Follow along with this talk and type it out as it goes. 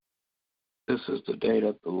This is the day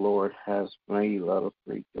that the Lord has made. Let us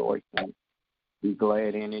rejoice and be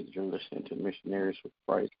glad in it. You're listening to Missionaries for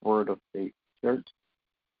Christ Word of Faith Church.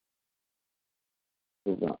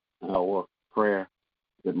 This is our prayer.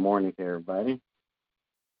 Good morning to everybody.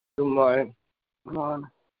 Good morning. Good morning.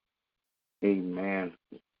 Amen.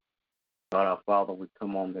 God our Father, we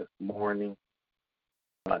come on this morning,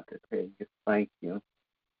 God, to tell you thank you.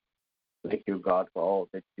 Thank you, God, for all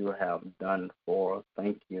that you have done for us.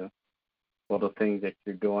 Thank you for the things that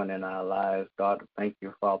you're doing in our lives. God, thank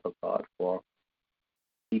you, Father God, for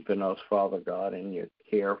keeping us, Father God, in your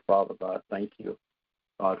care, Father God. Thank you,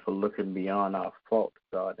 God, for looking beyond our faults,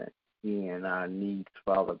 God, and seeing our needs,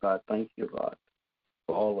 Father God. Thank you, God,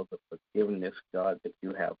 for all of the forgiveness, God, that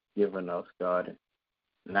you have given us, God. And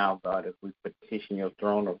now, God, as we petition your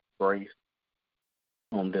throne of grace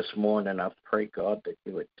on this morning, I pray, God, that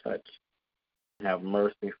you would touch. Have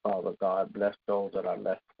mercy, Father God. Bless those that are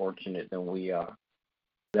less fortunate than we are.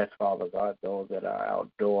 Bless, Father God, those that are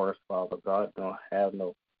outdoors, Father God, don't have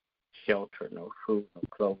no shelter, no food, no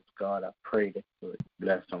clothes, God. I pray that you would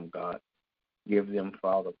bless them, God. Give them,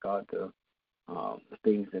 Father God, the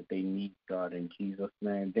things that they need, God, in Jesus'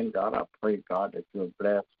 name. Then, God, I pray, God, that you would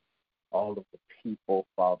bless all of the people,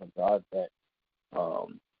 Father God, that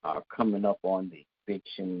are coming up on the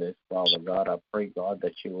eviction list, Father God. I pray, God,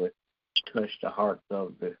 that you would touch the hearts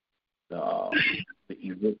of the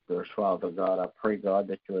evictors, Father God. I pray, God,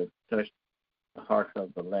 that you would touch the hearts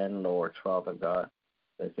of the landlords, Father God,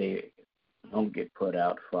 that they don't get put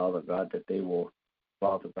out, Father God, that they will,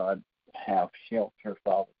 Father God, have shelter,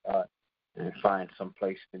 Father God, and find some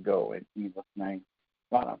place to go. In Jesus' name,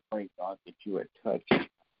 God, I pray, God, that you would touch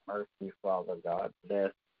mercy, Father God.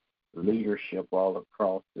 Bless leadership all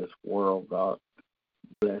across this world, God.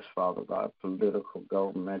 Bless, Father God, political,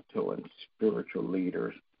 governmental, and spiritual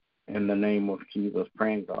leaders. In the name of Jesus,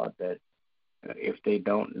 praying, God, that if they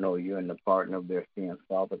don't know you and the pardon of their sins,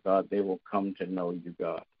 Father God, they will come to know you,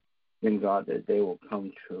 God. Then, God, that they will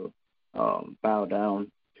come to bow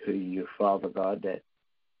down to you, Father God, that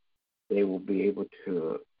they will be able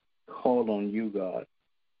to call on you, God,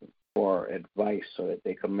 for advice so that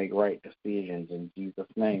they can make right decisions in Jesus'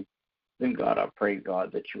 name. Then, God, I pray,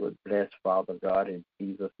 God, that you would bless, Father God, in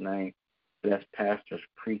Jesus' name. Bless pastors,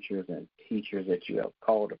 preachers, and teachers that you have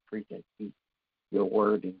called to preach and teach your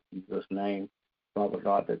word in Jesus' name. Father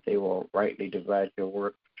God, that they will rightly divide your word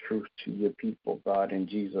of truth to your people, God, in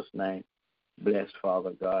Jesus' name. Bless,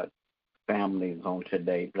 Father God, families on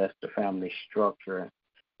today. Bless the family structure.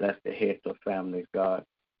 Bless the heads of families, God,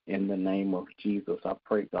 in the name of Jesus. I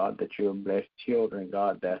pray, God, that you will bless children,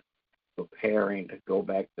 God, that preparing to go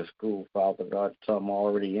back to school, Father God. Some are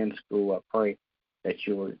already in school. I pray that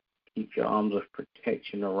you would keep your arms of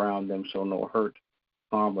protection around them so no hurt,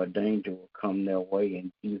 harm, or danger will come their way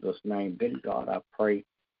in Jesus' name. Then, God, I pray,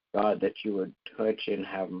 God, that you would touch and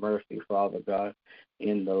have mercy, Father God,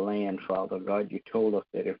 in the land, Father God. You told us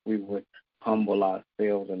that if we would humble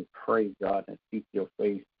ourselves and pray, God, and seek your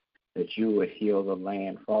face, that you would heal the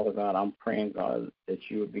land. Father God, I'm praying, God, that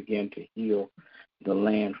you would begin to heal the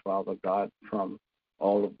land, Father God, from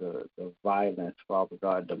all of the violence, Father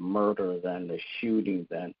God, the murders and the shootings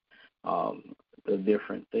and the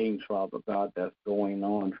different things, Father God, that's going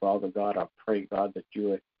on. Father God, I pray, God, that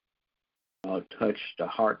you would touch the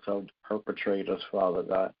hearts of the perpetrators, Father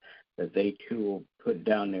God, that they too will put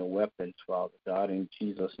down their weapons, Father God, in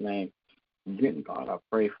Jesus' name. Then, God, I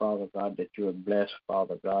pray, Father God, that you would bless,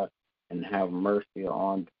 Father God, and have mercy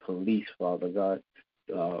on the police, Father God.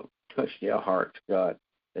 Touch their hearts, God,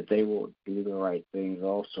 that they will do the right things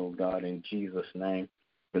also, God, in Jesus' name.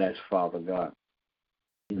 Bless, Father God.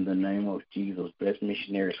 In the name of Jesus, bless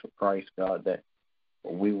Missionaries for Christ, God, that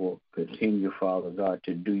we will continue, Father God,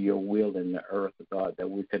 to do your will in the earth, God, that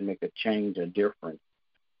we can make a change, a difference,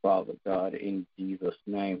 Father God, in Jesus'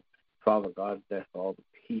 name. Father God, bless all the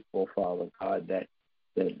people, Father God, that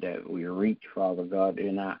we reach, Father God,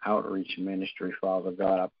 in our outreach ministry, Father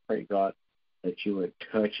God. I pray, God, that you would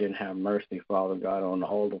touch and have mercy, Father God, on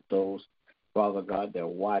all of those, Father God, that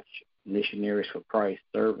watch Missionaries for Christ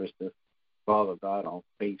services, Father God, on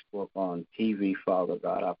Facebook, on TV, Father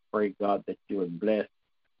God. I pray, God, that you would bless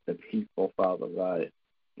the people, Father God.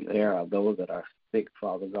 There are those that are sick,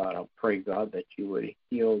 Father God. I pray, God, that you would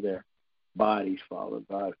heal their bodies, Father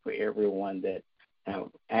God, for everyone that have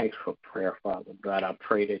asked for prayer, Father God. I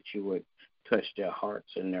pray that you would touch their hearts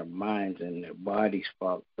and their minds and their bodies,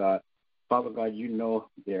 Father God. Father God, you know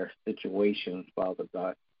their situations, Father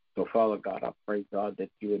God. So, Father God, I pray, God, that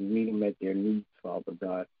you would meet them at their needs, Father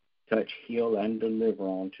God. touch, heal, and deliver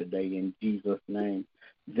on today in Jesus' name.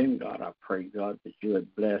 Then, God, I pray, God, that you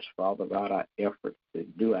would bless, Father God, our efforts to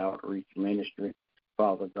do outreach ministry.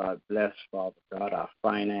 Father God, bless, Father God, our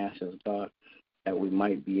finances, God, that we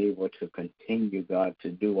might be able to continue, God, to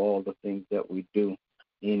do all the things that we do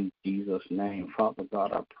in Jesus' name. Father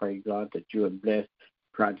God, I pray, God, that you would bless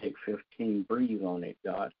Project 15, breathe on it,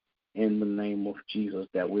 God, in the name of Jesus,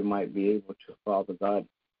 that we might be able to, Father God,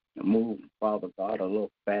 move, Father God, a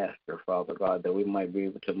little faster, Father God, that we might be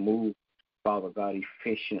able to move, Father God,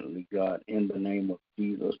 efficiently, God, in the name of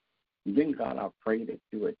Jesus. Then, God, I pray that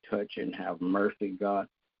you would touch and have mercy, God.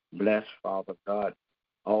 Bless, Father God,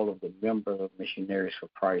 all of the members of Missionaries for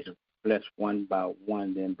Christ. Bless one by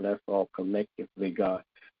one, then bless all collectively, God.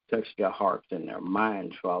 Touch their hearts and their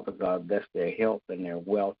minds, Father God. Bless their health and their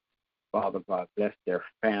wealth, Father God. Bless their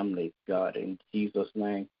families, God, in Jesus'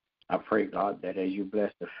 name. I pray, God, that as you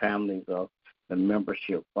bless the families of the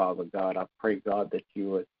membership, Father God, I pray, God, that you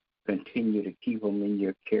would continue to keep them in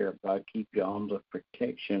your care, God. Keep your arms of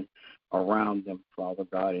protection around them, Father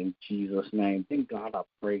God, in Jesus' name. Then, God, I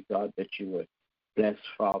pray, God, that you would bless,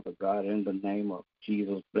 Father God, in the name of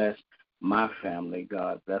Jesus. Bless my family,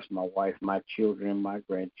 God. Bless my wife, my children, my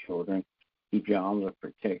grandchildren. Keep your arms of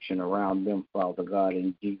protection around them, Father God,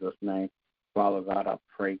 in Jesus' name. Father God, I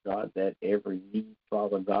pray, God, that every need,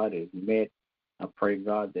 Father God, is met. I pray,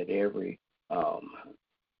 God, that every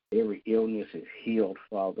illness is healed,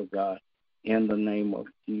 Father God, in the name of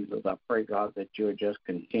Jesus. I pray, God, that you'll just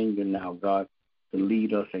continue now, God, to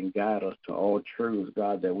lead us and guide us to all truths,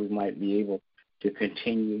 God, that we might be able to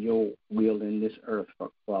continue your will in this earth,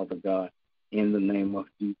 Father God, in the name of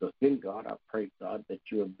Jesus. Then, God, I pray, God, that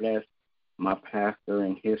you will bless my pastor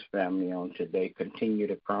and his family on today. Continue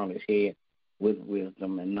to crown his head with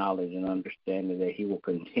wisdom and knowledge and understanding, that he will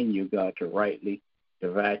continue, God, to rightly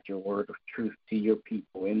divide your word of truth to your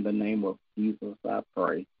people. In the name of Jesus, I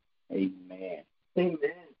pray. Amen. Amen.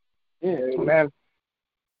 Amen.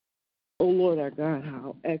 Oh, Lord our God,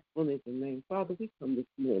 how excellent is your name. Father, we come this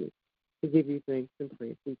morning to give you thanks and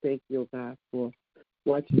praise. We thank you, oh God, for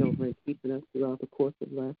watching over and keeping us throughout the course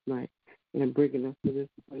of last night and bringing us to this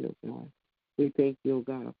point, oh God. We thank you, oh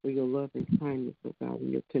God, for your love and kindness, oh God,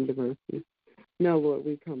 and your tender mercy. Now, Lord,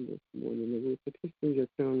 we come this morning and we petition your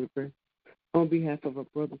throne of grace on behalf of our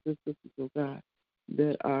brothers and sisters, oh God,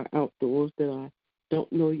 that are outdoors, that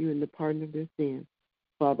don't know you in the pardon of their sins.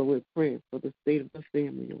 Father, we're praying for the state of the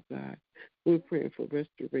family, oh God. We're praying for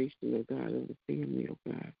restoration, oh God, of the family, oh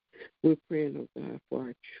God. We're praying, oh God, for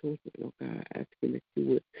our children, oh God, asking that you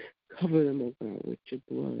would cover them, oh God, with your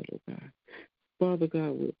blood, oh God. Father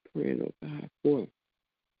God, we're praying, oh God, for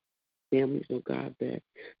families, oh God, that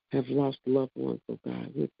have lost loved ones, oh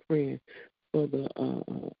God. We're praying for the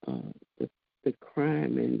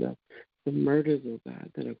crime and the murders, oh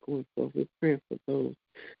God, that are going forth. We're praying for those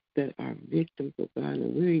that are victims, oh God,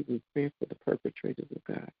 and we're even praying for the perpetrators, oh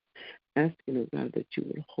God, asking, oh God, that you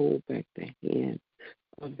would hold back the hand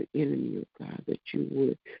of the enemy, oh God, that you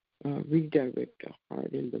would redirect the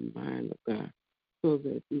heart and the mind, oh God, so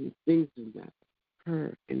that these things do not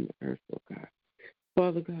occur in the earth, oh God.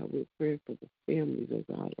 Father God, we're praying for the families, oh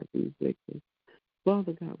God, of these victims.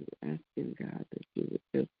 Father God, we're asking, God, that you would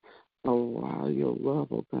just allow your love,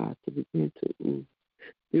 oh God, to begin to move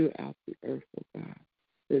throughout the earth, oh God.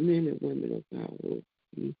 The men and women, oh God, will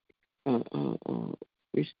be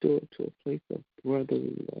restored to a place of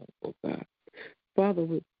brotherly love, oh God. Father,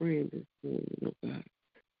 we're praying this morning, oh God,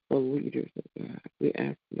 for leaders, oh God. We're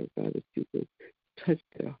asking, oh God, that you would touch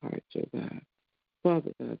their hearts, oh God.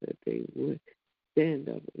 Father God, that they would stand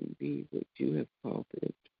up and be what you have called for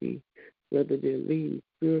them to be, whether they're leading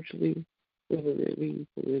spiritually, whether they're leading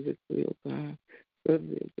politically, oh God, whether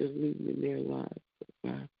they're just leading in their lives, oh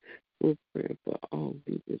God. We're praying for all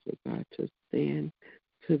leaders, oh God, to stand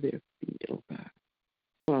to their feet, oh God.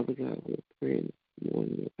 Father God, we're praying this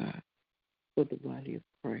morning, oh God, for the body of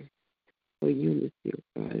Christ, for unity, oh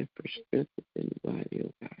God, and for strength within the body,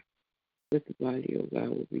 oh God. That the body, oh God,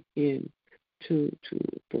 will begin to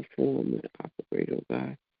perform and operate, oh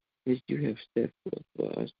God, as you have set forth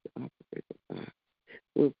for us to operate, oh God.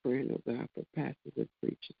 We're praying, oh God, for pastors and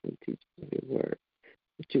preachers and teachers of your word,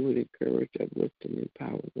 that you would encourage, uplift, and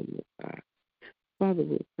empower them, oh God. Father,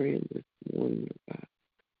 we're praying this morning, oh God,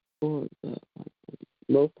 for the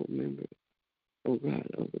local members, oh God,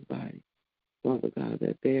 of the body. Father God,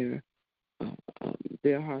 that their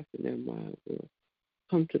hearts and their minds will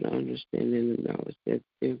come to the understanding and knowledge that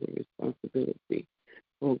there's a responsibility,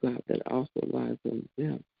 oh God, that also lies on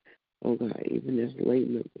them, oh God, even as lay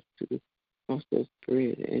members, to also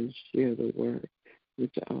spread and share the word,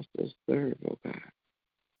 and to also serve, oh God.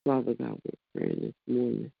 Father God, we're praying this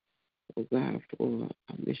morning oh God, for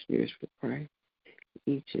our missionaries for Christ,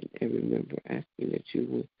 each and every member, asking that you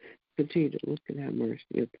would continue to look and have mercy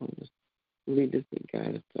upon us, lead us and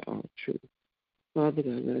guide us to all truth. Father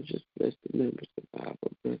God, not just bless the members of God,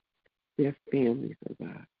 but bless their families, oh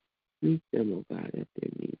God. Meet them, oh God, at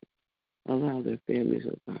their needs. Allow their families,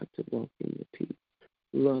 oh God, to walk in the peace,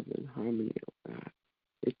 love, and harmony, oh God,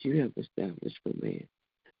 that you have established for man.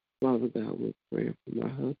 Father God, we're praying for my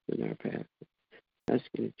husband, our pastor,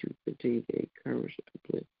 asking that you continue to encourage,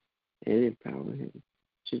 uplift, and empower him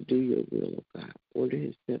to do your will, oh God. Order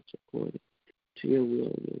his steps according to your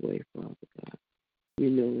will and your way, Father God. You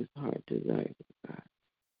know his heart desires, oh God.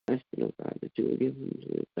 Asking, oh God, that you will give him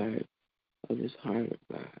the desires of his heart,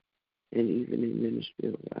 oh God. And even in ministry,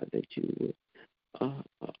 oh God, that you would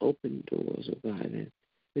open doors, oh God, and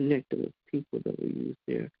connect them with people that will use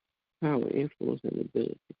their power, influence, and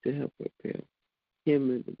ability to help propel him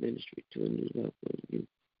and the ministry to a new level in you.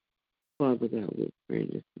 Father God, we're praying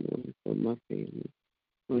this morning for my family,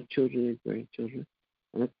 my children and grandchildren.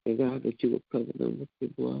 And I pray, God, that you will cover them with your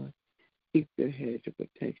blood. Keep your hedge of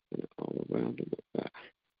protection all around them, oh God.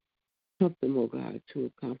 Help them, oh God,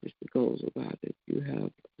 to accomplish the goals, oh God, that you have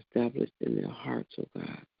established in their hearts, oh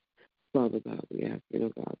God. Father God, we ask you,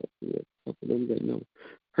 oh God, that you will cover them, that no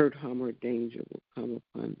hurt, harm, or danger will come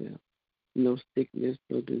upon them. No sickness,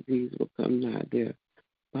 no disease will come nigh their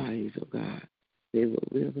bodies, oh God. They will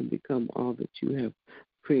live and become all that you have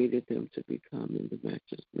created them to become in the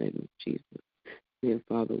matchless name of Jesus. And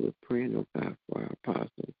Father, we're praying, oh God, for our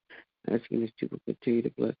apostle, asking that you will continue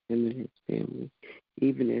to bless him and his family,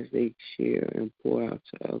 even as they share and pour out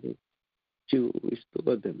to others. You will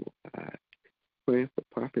restore them, oh God. Praying for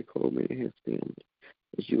Prophet Coleman and his family,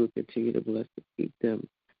 that you will continue to bless and keep them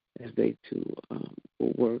as they too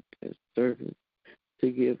will work as servants to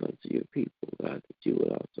give unto your people, God, that you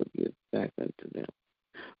would also give back unto them.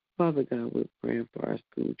 Father God, we're praying for our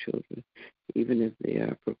school children, even as they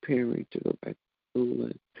are preparing to go back to school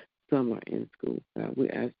and some are in school. God,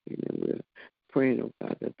 we're asking and we're praying, oh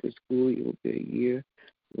God, that the school year will be a year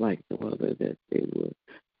like no other, that they would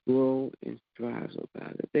grow and strive, oh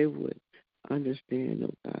God, that they would understand,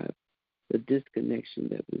 oh God, the disconnection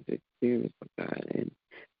that we've experienced, oh God, and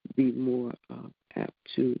be more apt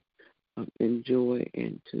to enjoy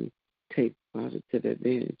and to take positive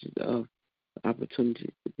advantages of the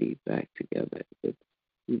opportunities to be back together with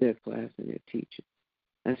their class and their teachers.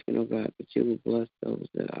 Asking, oh God, that you will bless those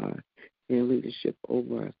that are in leadership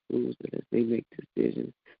over our schools, that as they make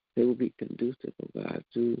decisions, they will be conducive, oh God,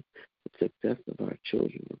 to the success of our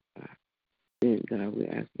children, oh God. And God, we're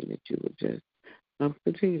asking that you will just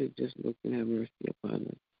continue to just look and have mercy upon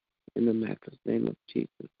us. In the matchless name of Jesus,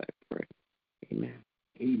 I pray. Amen.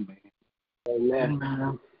 Amen. Amen.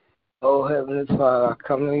 Amen. Oh, Heavenly Father, I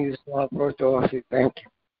come to you this morning, first of all, I say thank you.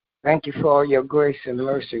 Thank you for all your grace and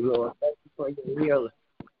mercy, Lord. Thank you for your healing.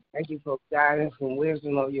 Thank you for guidance and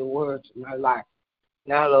wisdom of your words in my life.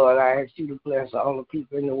 Now, Lord, I ask you to bless all the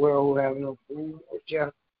people in the world who have no food or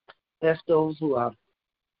shelter. Bless those who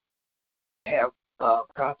have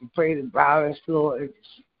contemplated violence, Lord.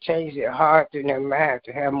 Change their heart and their mind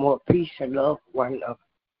to have more peace and love for one another.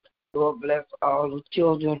 Lord, bless all the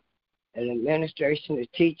children and the administration, the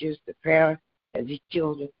teachers, the parents, and these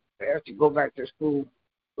children prepare to go back to school.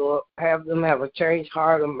 Lord, have them have a changed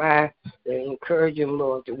heart and mind that encourage them,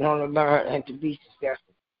 Lord, to want to learn and to be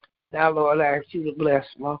successful. Now, Lord, I ask you to bless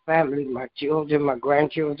my family, my children, my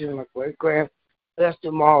grandchildren, my great-grand. Bless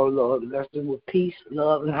them all, Lord. Bless them with peace,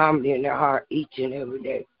 love, and harmony in their heart each and every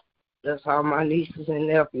day. Bless all my nieces and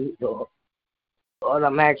nephews, Lord. Lord,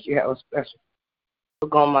 I'm asking you to have a special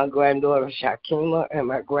look on my granddaughter Shakima and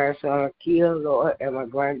my grandson Akia, Lord, and my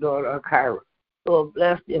granddaughter Akira. Lord,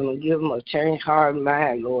 bless them and give them a changed heart and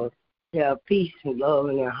mind, Lord. To have peace and love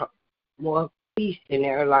in their heart, more peace in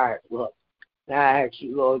their lives, Lord. Now I ask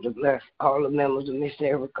you, Lord, to bless all the members of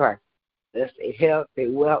Missionary of Christ. Bless their health, their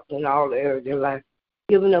wealth, and all the areas of their life.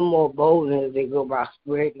 Giving them more boldness as they go by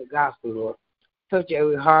spreading the gospel, Lord. Touch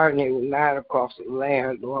every heart and every mind across the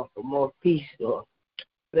land, Lord, for more peace, Lord.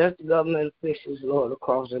 Bless the government officials, Lord,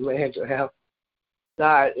 across the land to have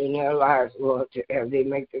God in their lives, Lord, as they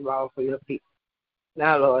make the law for your people.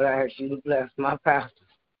 Now, Lord, I ask you to bless my pastors.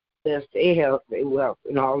 Bless their health, their wealth,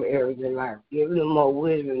 in all the areas of their life. Give them more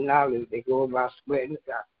wisdom and knowledge as they go about spreading the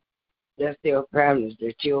gospel. Bless their families,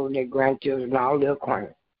 their children, their grandchildren, all their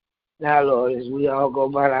acquaintances. Now, Lord, as we all go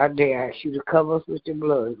about our day, I ask you to cover us with your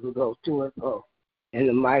blood as we go to and fro. In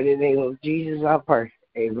the mighty name of Jesus, I pray.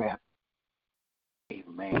 Amen.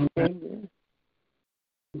 Amen. Amen.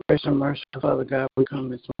 Grace and mercy, Father God, we come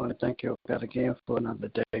this morning. Thank you, God, again for another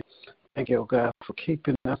day. Thank you, oh God, for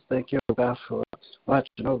keeping us. Thank you, oh God, for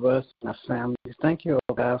watching over us and our families. Thank you,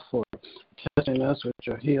 oh God, for touching us with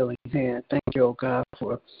your healing hand. Thank you, oh God,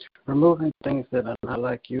 for removing things that are not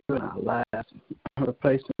like you in our lives,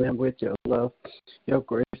 replacing them with your love, your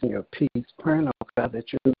grace, and your peace. Praying, oh God,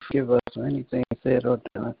 that you forgive us for anything said or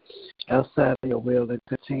done outside of your will, and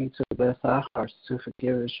continue to bless our hearts to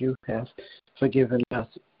forgive as you have forgiven us.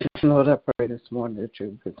 Lord, I pray this morning that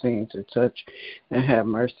you continue to touch and have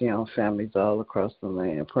mercy on families all across the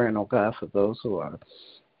land. Praying, oh God, for those who are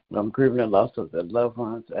grieving the loss of their loved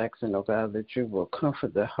ones, asking, oh God, that you will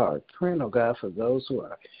comfort their heart. Praying, oh God, for those who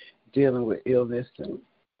are dealing with illness and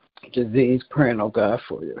disease, praying, oh God,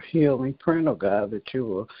 for your healing. Praying, oh God, that you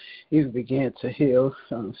will even begin to heal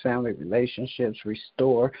family relationships,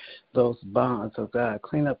 restore those bonds, oh God.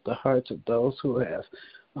 Clean up the hearts of those who have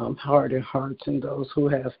hardened hearts and those who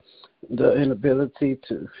have the inability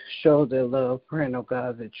to show their love. Praying, oh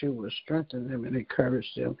God, that you will strengthen them and encourage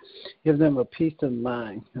them. Give them a peace of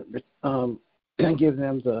mind. And give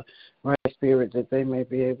them the right spirit that they may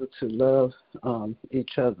be able to love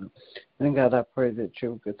each other. And God, I pray that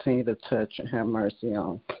you continue to touch and have mercy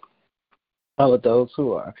on all of those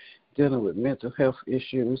who are dealing with mental health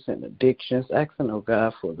issues and addictions, asking, oh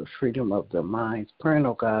God, for the freedom of their minds. Praying,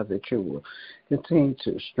 oh God, that you will continue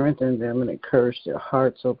to strengthen them and encourage their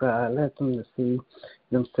hearts, oh God. Let them to see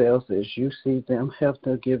themselves as you see them. Help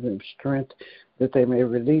them, give them strength that they may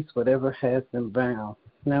release whatever has them bound.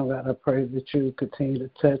 Now, God, I pray that you continue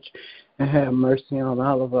to touch and have mercy on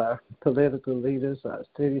all of our political leaders, our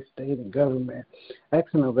city, state, and government.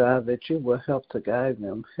 Asking, oh God, that you will help to guide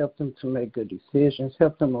them, help them to make good decisions,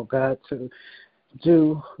 help them, oh God, to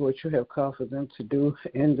do what you have called for them to do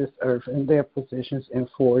in this earth, in their positions, and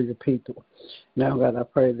for your people. Now, God, I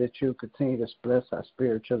pray that you continue to bless our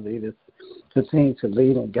spiritual leaders, continue to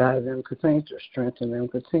lead and guide them, continue to strengthen them,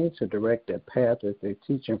 continue to direct their path as they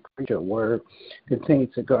teach and preach your word, continue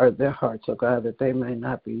to guard their hearts, oh God, that they may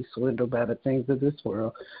not be swindled by the things of this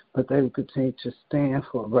world, but they will continue to stand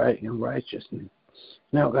for right and righteousness.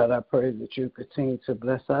 Now, God, I pray that you continue to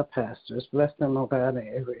bless our pastors. Bless them, oh God,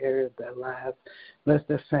 in every area of their lives. Bless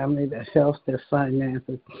their family, their health, their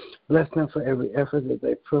finances. Bless them for every effort that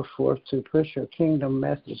they put forth to push your kingdom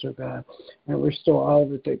message, oh God, and restore all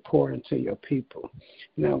that they pour into your people.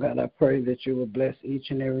 Now, God, I pray that you will bless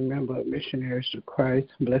each and every member of Missionaries to Christ.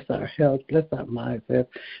 Bless our health. Bless our mindset.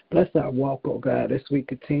 Bless our walk, oh God, as we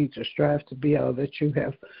continue to strive to be all that you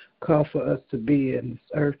have called for us to be in this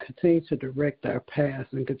earth. Continue to direct our paths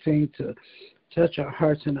and continue to touch our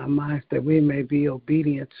hearts and our minds that we may be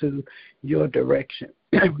obedient to your direction.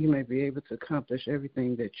 We may be able to accomplish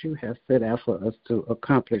everything that you have set out for us to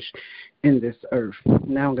accomplish in this earth.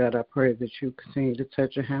 Now, God, I pray that you continue to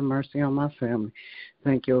touch and have mercy on my family.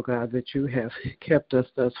 Thank you, oh God, that you have kept us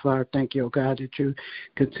thus far. Thank you, oh God, that you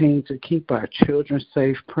continue to keep our children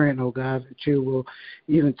safe. Praying, oh God, that you will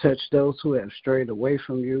even touch those who have strayed away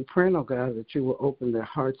from you. Praying, oh God, that you will open their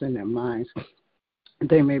hearts and their minds.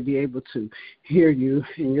 They may be able to hear you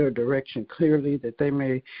in your direction clearly, that they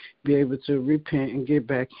may be able to repent and get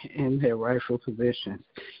back in their rightful positions.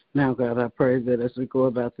 Now, God, I pray that as we go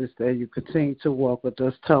about this day, you continue to walk with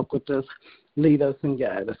us, talk with us, lead us, and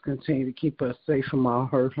guide us. Continue to keep us safe from all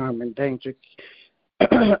hurt, harm, and danger.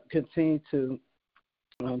 Continue to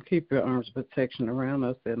keep your arms of protection around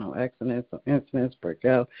us, that no accidents or incidents break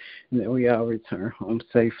out, and that we all return home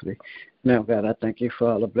safely. Now, God, I thank you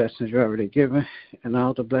for all the blessings you've already given and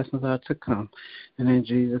all the blessings are to come. And in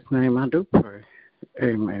Jesus' name I do pray.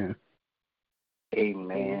 Amen.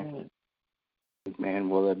 Amen. Amen.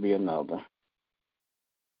 Will there be another?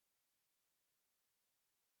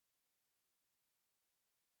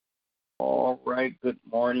 All right. Good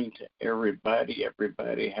morning to everybody.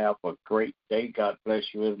 Everybody have a great day. God bless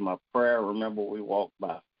you is my prayer. Remember, we walk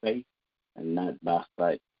by faith and not by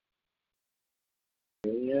sight.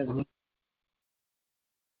 Yeah.